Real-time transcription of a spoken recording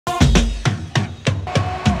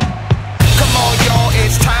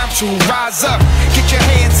to rise up. Get your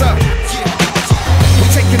hands up.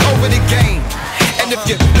 We're taking over the game. And if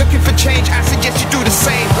you're looking for change, I suggest you do the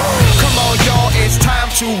same. Come on, y'all, it's time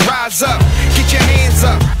to rise up. Get your hands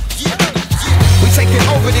up. We're taking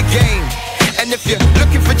over the game. And if you're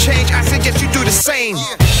looking for change, I suggest you do the same.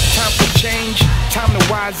 Time for change, time to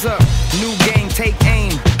wise up. New game, take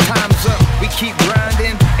aim. Time's up, we keep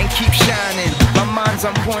grinding and keep shining. My mind's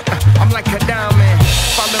on point, I'm like a diamond.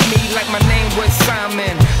 Follow me like my name was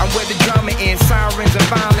Simon. I'm where the drama is, sirens and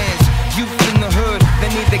violence. Youth in the hood,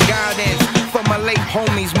 they need the guidance. For my late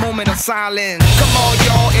homies, moment of silence. Come on,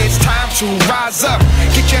 y'all, it's time to rise up.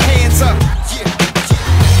 Get your hands up.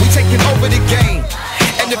 We taking over the game.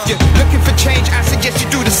 And if you're looking for change, I suggest you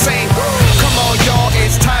do the same. Come on, y'all,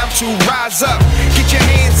 it's time to rise up. Get your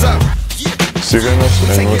hands up. Síguenos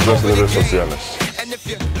en nuestras redes sociales. And if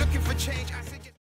you're looking for change,